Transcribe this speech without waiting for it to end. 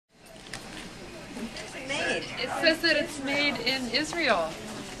says that it's made in Israel.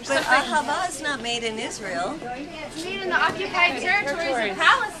 But Ahava is not made in Israel. It's made in the occupied territories of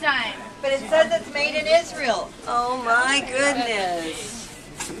Palestine. But it says it's made in Israel. Oh my goodness.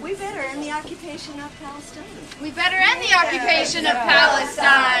 We better end the occupation of Palestine. We better end the occupation of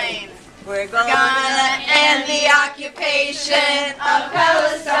Palestine. We're gonna end the occupation of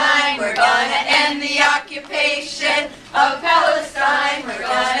Palestine. We're gonna end the occupation of Palestine. We're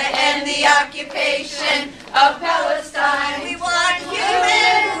gonna end the occupation of Palestine. We want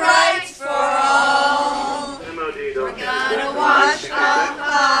human rights for all. We're gonna wash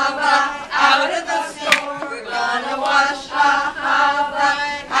Ahava out of the store. We're gonna wash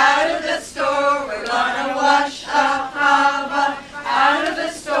Ahava out of the store. We're gonna wash Ahava out of the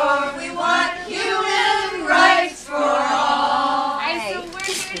store. We want human rights for all. Alright, so we're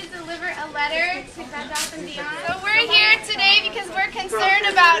here to deliver a letter to Bed Bath & Beyond. So we're here today because we're concerned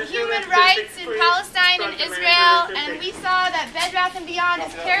about human rights in Palestine and Israel, and we saw that Bed Bath & Beyond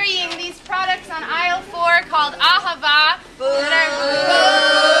is carrying these products on aisle 4 called Ahava.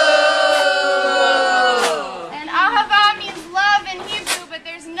 And Ahava means love in Hebrew, but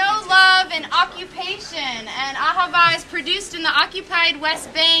there's no love in occupation. And Ahava is produced in the occupied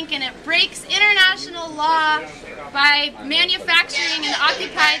West Bank, and it breaks international law by manufacturing in the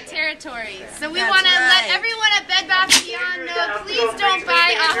occupied territories. So we want to let everyone at Bed Bath & Beyond know, please don't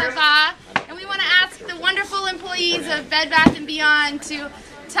buy Ahava. And we want to ask the wonderful employees of Bed Bath & Beyond to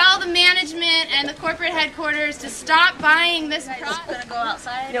tell the management and the corporate headquarters to stop buying this product. Going to go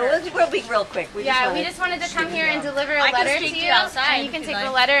outside? No, we'll be real quick. We just wanted to come here and deliver a letter to you outside, and you can take the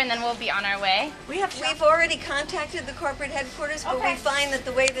letter, and then we'll be on our way. We've already contacted the corporate headquarters, but we find that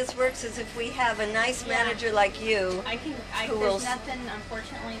the way this works is if we have a nice manager like you, there's nothing,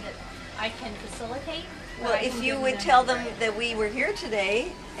 unfortunately, that I can facilitate. Well, if you would tell them that we were here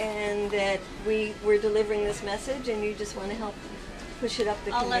today and that we were delivering this message, and you just want to help push it up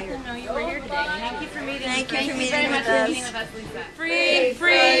the conveyor. I'll let them know you were here today. Thank you for meeting with us. Thank you very much for meeting with us, Lisa. Free,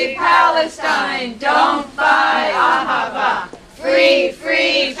 free Palestine, don't buy Ahava. Free,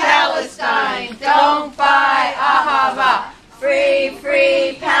 free Palestine, don't buy Ahava. Free,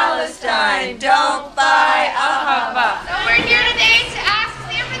 free Palestine, don't buy Ahava. So we're here today to ask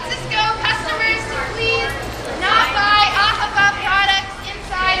San Francisco customers to please not buy Ahava products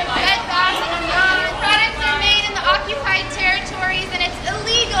inside of Bed Bath & Beyond. Products are made in the occupied territories, and it's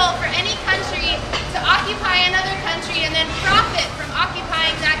illegal for any country to occupy another country and then profit from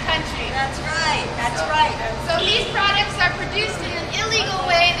occupying that country. That's right, that's right. So these products are produced in an illegal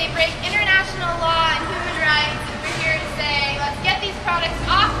way. They break international law and human rights, and we're here to say, let's get these products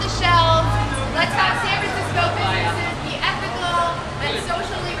off the shelves. Let's have San Francisco businesses be ethical and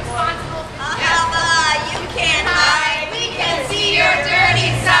socially responsible. Ahava, you can't hide. We can see your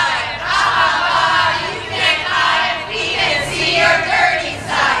dirty side. Ahava, you can't hide. We can see your dirty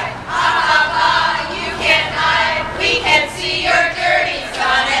side. Ahava, you can't hide. We can see your dirty side.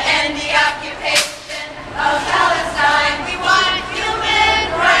 Gonna end the occupation of Palestine. We want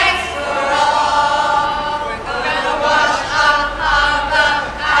human rights for all. We're gonna wash Ahava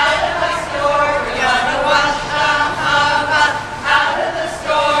out of the store. We're gonna wash Ahava out of the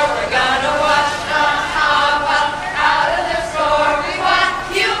store. We're gonna wash Ahava out of the store. We want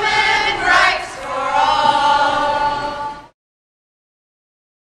human rights for all.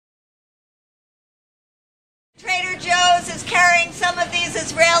 Trader Joe's is carrying some of these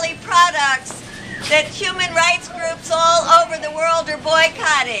Israeli products that human rights groups all over the world are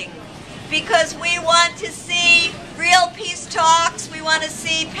boycotting because we want to see real peace talks. We want to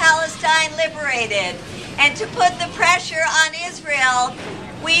see Palestine liberated. And to put the pressure on Israel,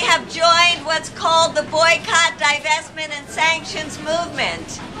 we have joined what's called the Boycott, Divestment, and Sanctions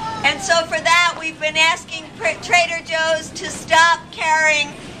movement. And so for that, we've been asking Trader Joe's to stop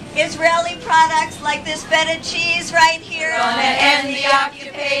carrying Israeli products like this feta cheese right here. We're gonna end the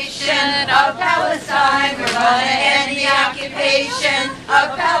occupation of Palestine. We're gonna end the occupation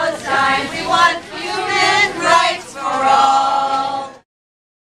of Palestine. We want human rights for all.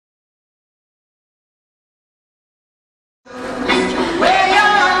 Wear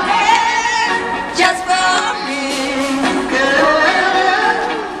your hair just for me, girl.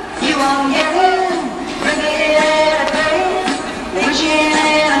 You won't get it, bring it away, wish it.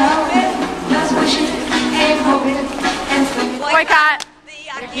 Boycott the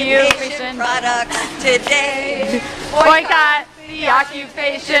occupation products today. Boycott the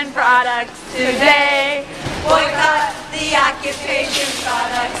occupation products today. Boycott the occupation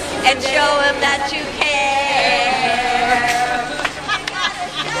products and show them that you care.